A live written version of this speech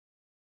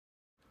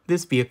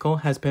This vehicle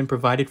has been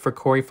provided for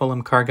Corey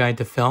Foulem Car Guide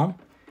to Film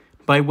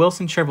by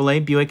Wilson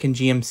Chevrolet, Buick and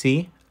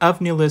GMC of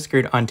New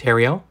Liskeard,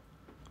 Ontario.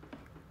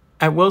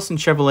 At Wilson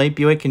Chevrolet,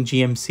 Buick and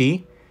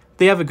GMC,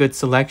 they have a good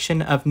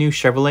selection of new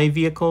Chevrolet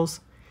vehicles,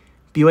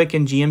 Buick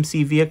and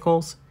GMC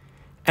vehicles,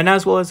 and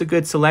as well as a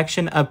good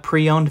selection of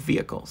pre-owned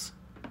vehicles.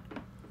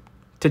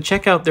 To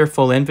check out their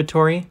full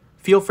inventory,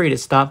 feel free to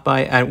stop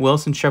by at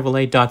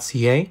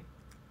wilsonchevrolet.ca.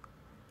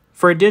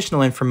 For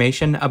additional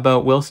information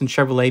about Wilson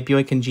Chevrolet,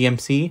 Buick and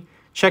GMC,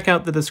 check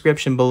out the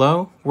description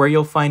below, where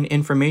you'll find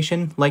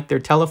information like their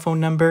telephone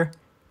number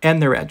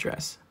and their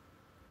address.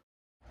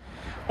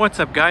 What's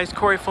up guys,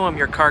 Corey Foulem,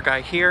 your car guy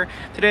here.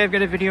 Today I've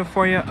got a video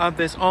for you of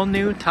this all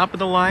new top of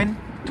the line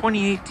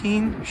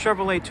 2018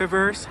 Chevrolet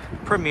Traverse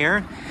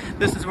Premier.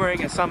 This is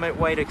wearing a Summit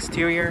white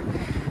exterior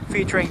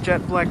featuring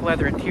jet black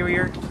leather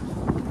interior. It's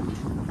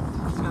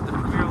got the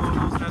Premier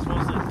logos as well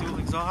as the dual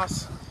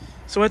exhaust.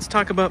 So let's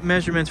talk about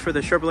measurements for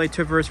the Chevrolet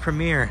Traverse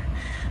Premier.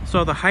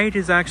 So the height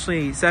is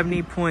actually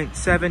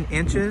 70.7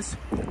 inches.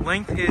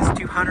 Length is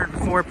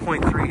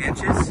 204.3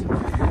 inches.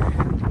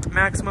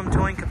 Maximum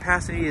towing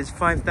capacity is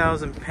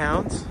 5,000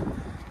 pounds.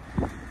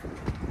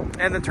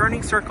 And the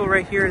turning circle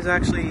right here is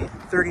actually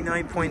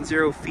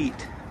 39.0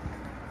 feet.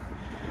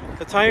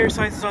 The tire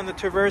sizes on the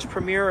Traverse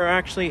Premier are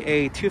actually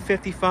a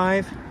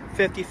 255,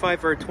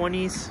 55 or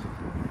 20s.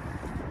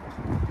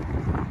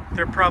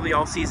 They're probably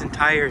all season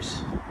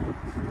tires.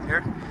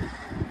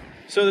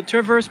 So the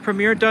Traverse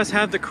Premier does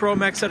have the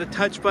Chromex set of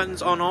touch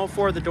buttons on all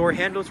four of the door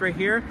handles right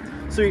here.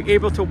 So you're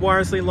able to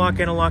wirelessly lock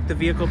and unlock the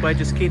vehicle by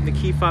just keeping the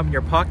key fob in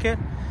your pocket.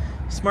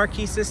 Smart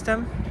key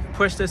system,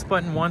 push this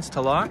button once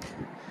to lock,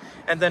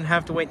 and then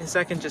have to wait a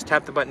second, just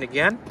tap the button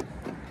again,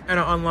 and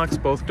it unlocks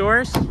both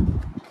doors.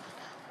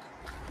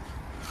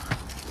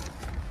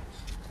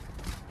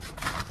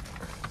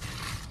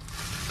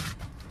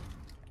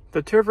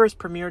 The Traverse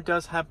Premier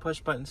does have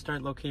push button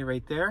start located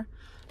right there.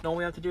 And all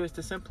we have to do is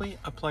to simply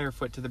apply our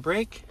foot to the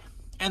brake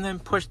and then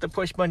push the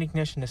push button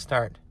ignition to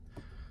start.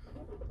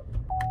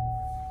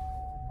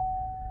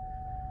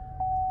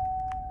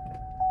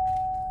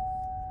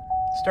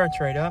 Starts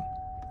right up.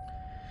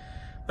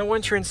 Now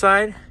once you're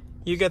inside,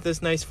 you get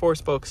this nice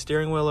 4-spoke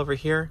steering wheel over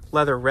here,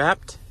 leather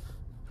wrapped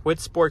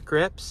with sport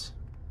grips.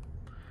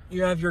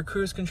 You have your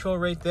cruise control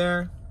right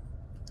there.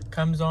 It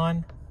comes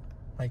on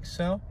like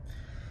so.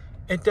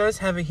 It does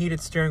have a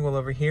heated steering wheel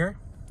over here.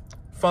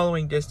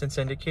 Following distance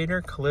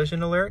indicator,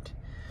 collision alert,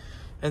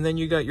 and then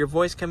you got your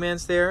voice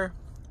commands there,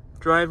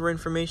 driver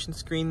information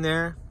screen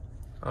there.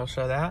 I'll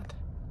show that.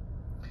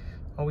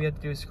 All we have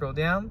to do is scroll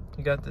down.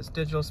 You got this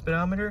digital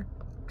speedometer,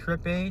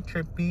 trip A,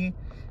 trip B,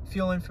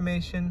 fuel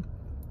information,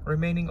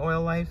 remaining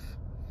oil life,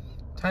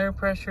 tire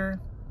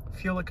pressure,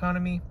 fuel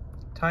economy,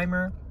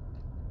 timer,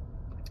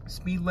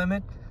 speed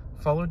limit,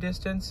 follow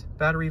distance,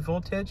 battery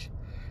voltage,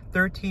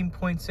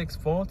 13.6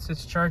 volts.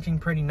 It's charging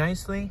pretty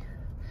nicely.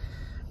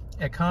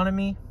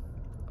 Economy,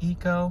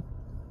 eco,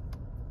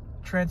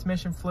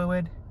 transmission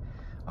fluid,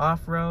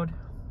 off-road,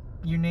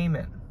 you name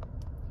it.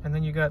 And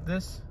then you got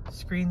this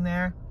screen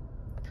there.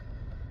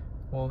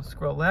 We'll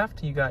scroll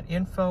left, you got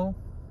info.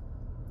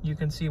 You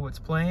can see what's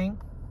playing.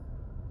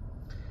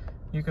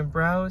 You can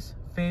browse,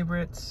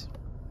 favorites,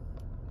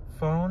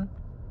 phone.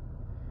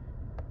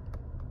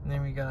 And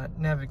then we got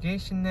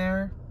navigation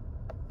there,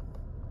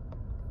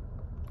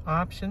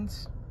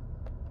 options.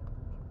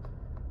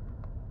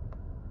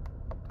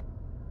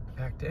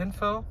 Back to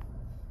info,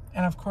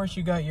 and of course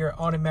you got your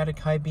automatic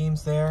high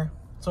beams there.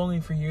 It's only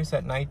for use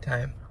at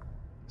nighttime.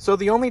 So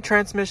the only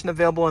transmission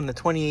available in the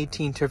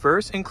 2018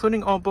 Traverse,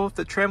 including both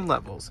the trim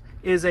levels,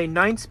 is a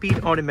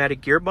 9-speed automatic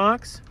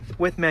gearbox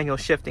with manual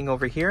shifting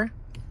over here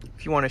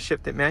if you want to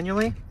shift it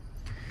manually.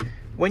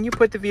 When you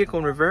put the vehicle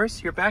in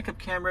reverse, your backup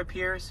camera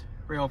appears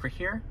right over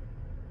here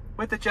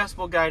with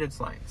adjustable guidance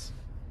lines.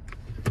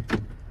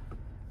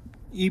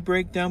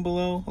 E-brake down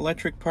below,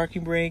 electric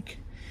parking brake,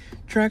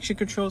 traction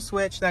control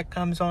switch that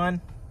comes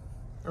on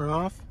or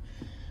off,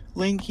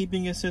 lane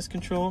keeping assist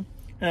control,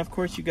 and of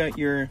course you got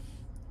your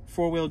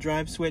 4-wheel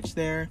drive switch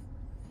there.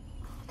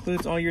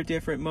 Includes all your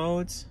different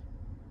modes.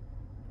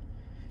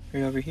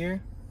 Right over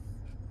here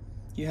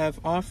you have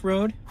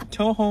off-road,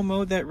 tow home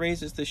mode that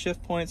raises the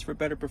shift points for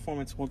better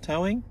performance while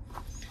towing.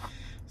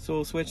 So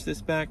we'll switch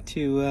this back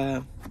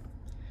to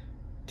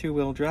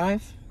 2-wheel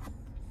drive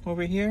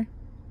over here.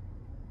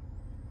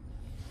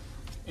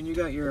 And you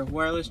got your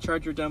wireless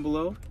charger down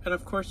below. And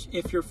of course,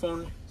 if your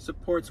phone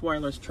supports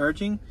wireless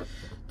charging,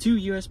 2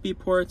 USB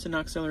ports and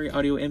auxiliary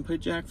audio input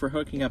jack for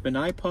hooking up an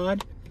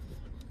iPod,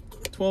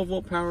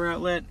 12-volt power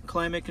outlet,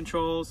 climate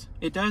controls.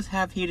 It does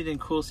have heated and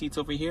cool seats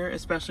over here,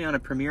 especially on a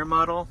Premier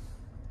model.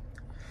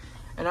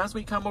 And as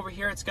we come over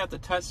here, it's got the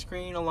touch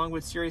screen along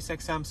with Sirius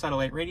XM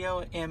satellite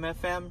radio, AM,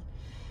 FM,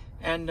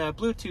 and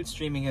Bluetooth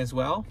streaming as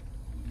well.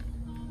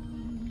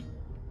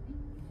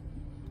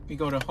 We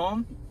go to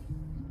home.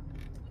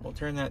 We'll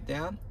turn that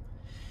down.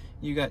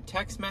 You got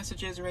text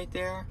messages right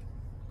there.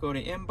 Go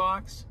to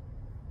inbox.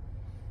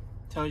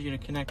 Tells you to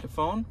connect the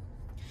phone.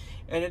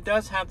 And it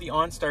does have the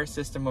OnStar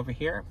system over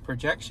here.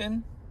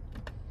 Projection.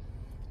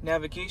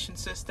 navigation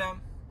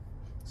system,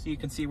 so you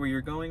can see where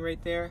you're going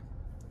right there.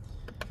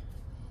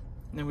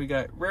 And then we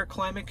got rear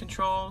climate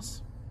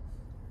controls.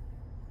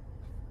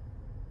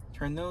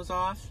 Turn those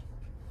off.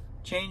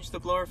 Change the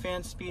blower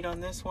fan speed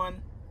on this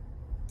one,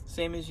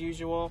 same as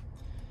usual.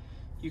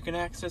 You can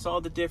access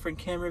all the different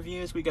camera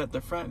views. We got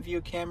the front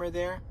view camera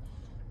there,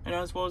 and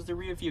as well as the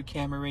rear view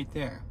camera right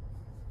there.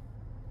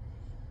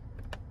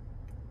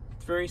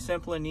 It's very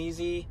simple and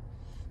easy.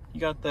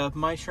 You got the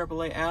My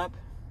Chevrolet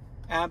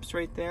apps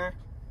right there.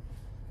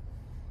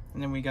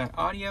 And then we got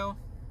audio.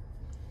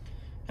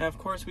 And of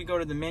course we go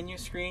to the menu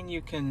screen.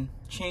 You can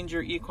change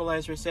your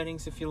equalizer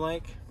settings if you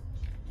like.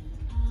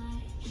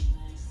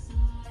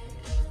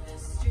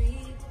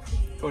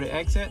 Go to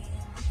exit.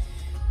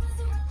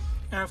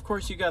 And of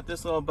course you got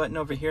this little button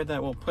over here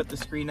that will put the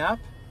screen up.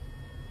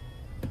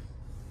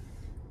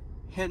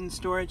 Hidden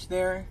storage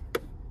there.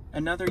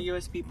 Another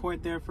USB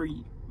port there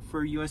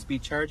for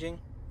USB charging.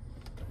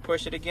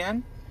 Push it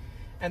again,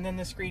 and then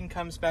the screen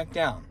comes back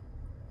down.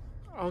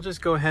 I'll just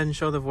go ahead and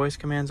show the voice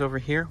commands over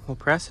here. We'll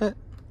press it.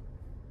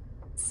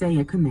 Say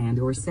a command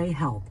or say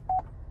help.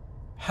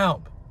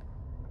 Help.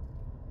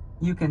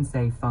 You can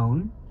say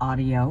phone,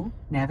 audio,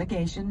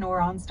 navigation, or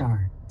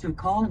OnStar. To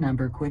call a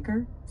number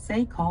quicker,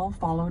 say call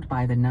followed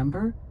by the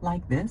number,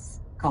 like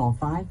this. Call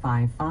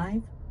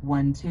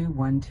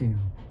 555-1212.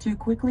 To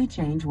quickly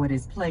change what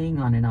is playing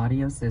on an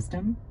audio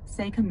system,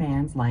 say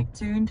commands like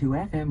tune to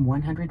FM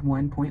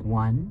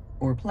 101.1,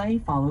 or play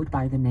followed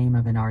by the name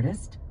of an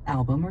artist,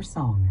 album, or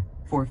song.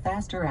 For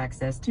faster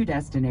access to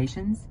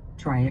destinations,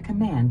 try a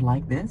command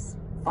like this.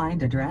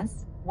 Find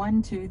address,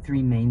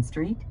 123 Main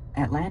Street,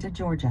 Atlanta,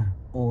 Georgia,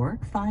 or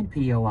find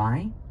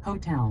POI,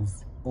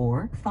 hotels,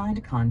 or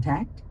find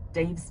contact,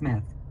 Dave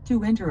Smith.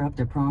 To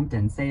interrupt a prompt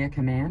and say a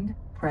command,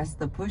 press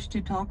the push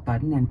to talk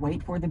button and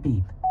wait for the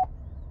beep.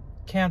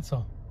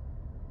 Cancel.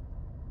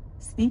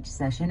 Speech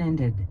session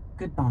ended.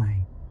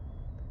 Goodbye.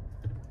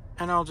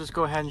 And I'll just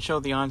go ahead and show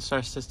the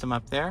OnStar system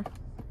up there.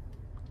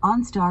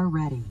 OnStar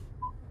ready.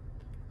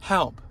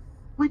 Help.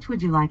 Which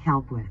would you like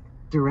help with?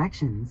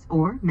 Directions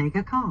or make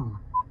a call?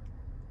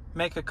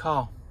 Make a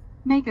call.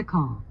 Make a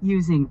call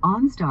using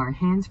OnStar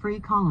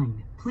hands-free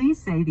calling.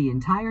 Please say the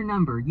entire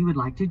number you would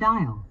like to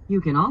dial. You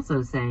can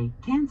also say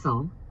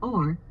cancel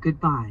or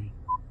goodbye.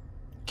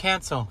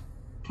 Cancel.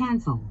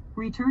 Cancel.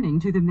 Returning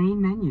to the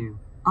main menu.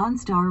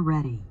 OnStar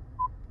ready.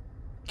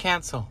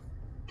 Cancel.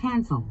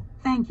 Cancel.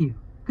 Thank you.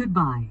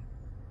 Goodbye.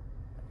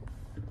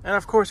 And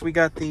of course we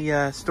got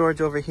the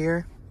storage over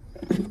here.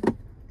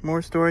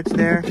 More storage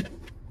there.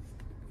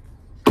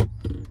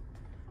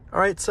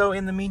 Alright, so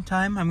in the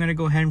meantime, I'm going to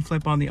go ahead and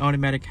flip on the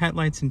automatic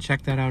headlights and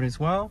check that out as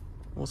well.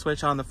 We'll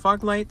switch on the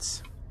fog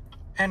lights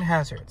and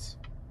hazards.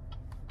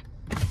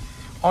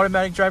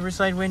 Automatic driver's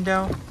side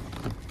window.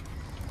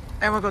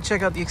 And we'll go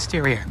check out the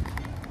exterior.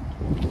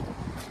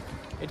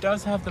 It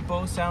does have the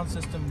Bose sound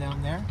system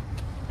down there.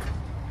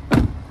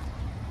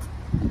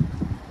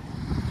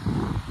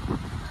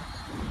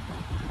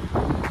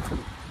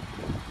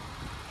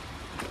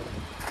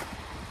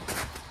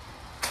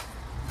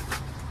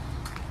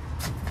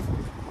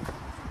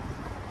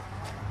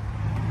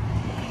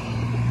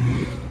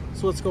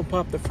 So let's go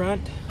pop the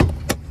front.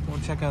 We'll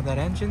check out that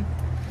engine.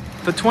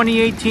 The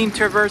 2018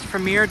 Traverse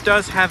Premier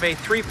does have a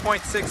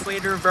 3.6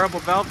 liter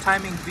variable valve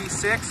timing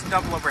V6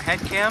 double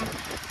overhead cam,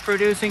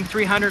 producing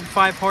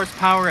 305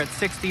 horsepower at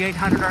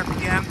 6,800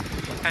 RPM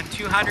and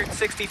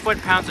 260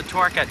 foot-pounds of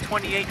torque at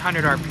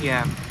 2,800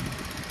 RPM.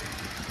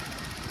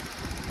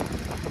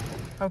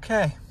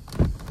 Okay.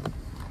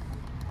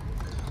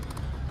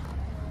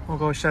 We'll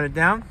go shut it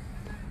down.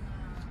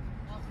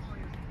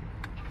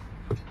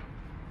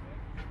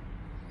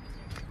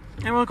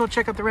 And we'll go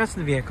check out the rest of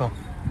the vehicle.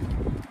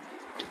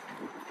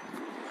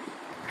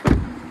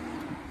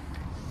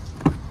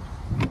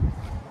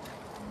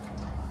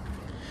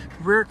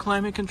 Rear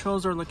climate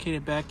controls are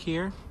located back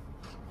here.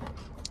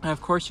 And of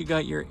course, you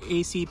got your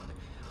AC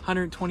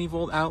 120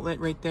 volt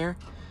outlet right there,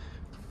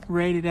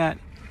 rated at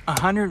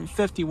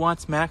 150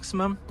 watts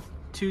maximum,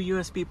 2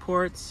 USB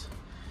ports,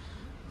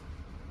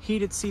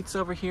 heated seats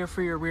over here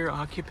for your rear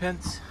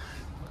occupants,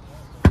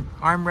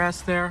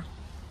 armrest there.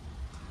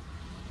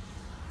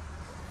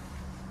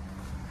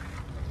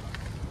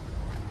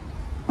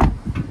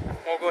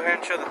 We'll go ahead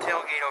and show the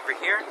tailgate over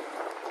here.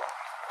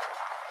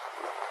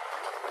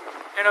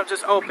 And it'll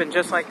just open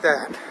just like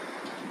that.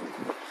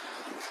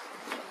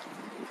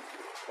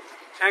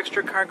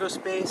 Extra cargo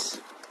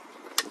space.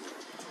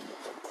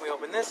 We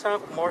open this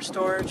up, more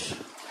storage.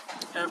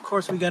 And of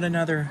course we got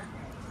another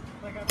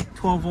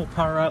 12 volt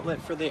power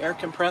outlet for the air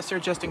compressor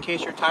just in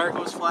case your tire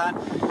goes flat.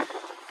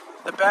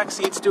 The back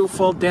seats do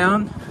fold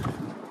down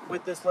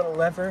with this little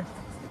lever.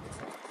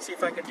 See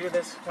if I can do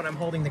this when I'm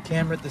holding the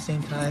camera at the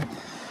same time.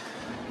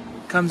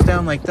 Comes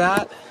down like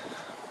that.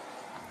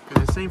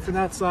 Do the same for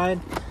that side.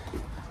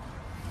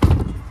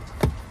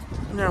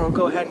 And then we'll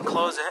go ahead and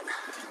close it.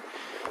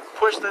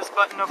 Push this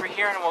button over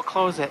here and we'll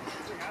close it.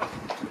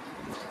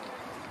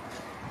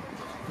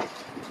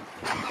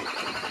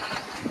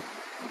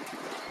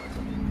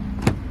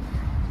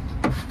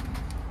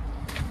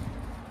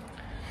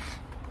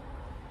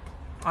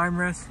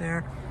 Armrest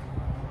there.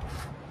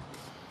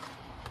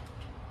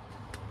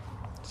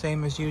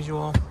 Same as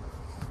usual.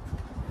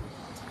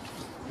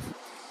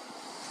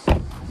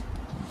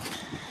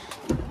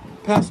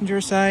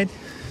 Passenger side.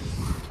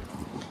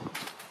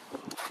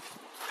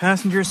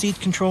 Passenger seat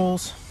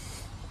controls.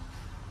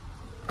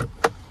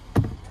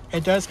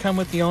 It does come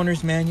with the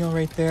owner's manual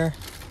right there.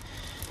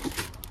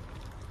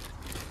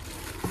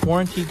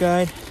 Warranty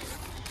guide.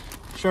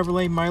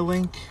 Chevrolet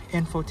MyLink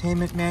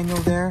infotainment manual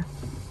there.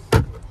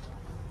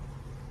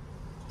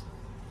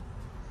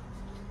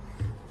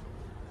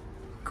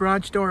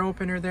 Garage door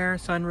opener there,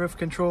 sunroof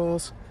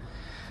controls.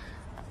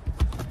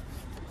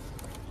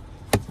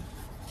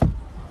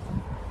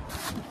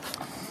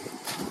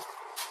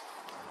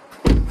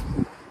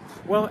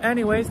 Well,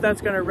 anyways, that's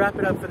going to wrap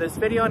it up for this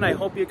video, and I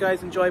hope you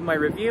guys enjoyed my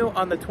review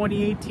on the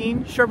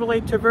 2018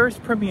 Chevrolet Traverse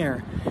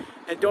Premier.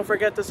 And don't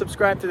forget to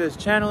subscribe to this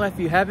channel if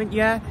you haven't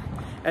yet.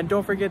 And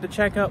don't forget to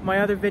check out my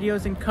other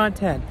videos and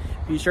content.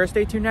 Be sure to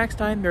stay tuned next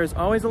time. There's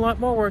always a lot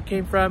more where it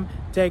came from.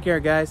 Take care,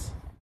 guys.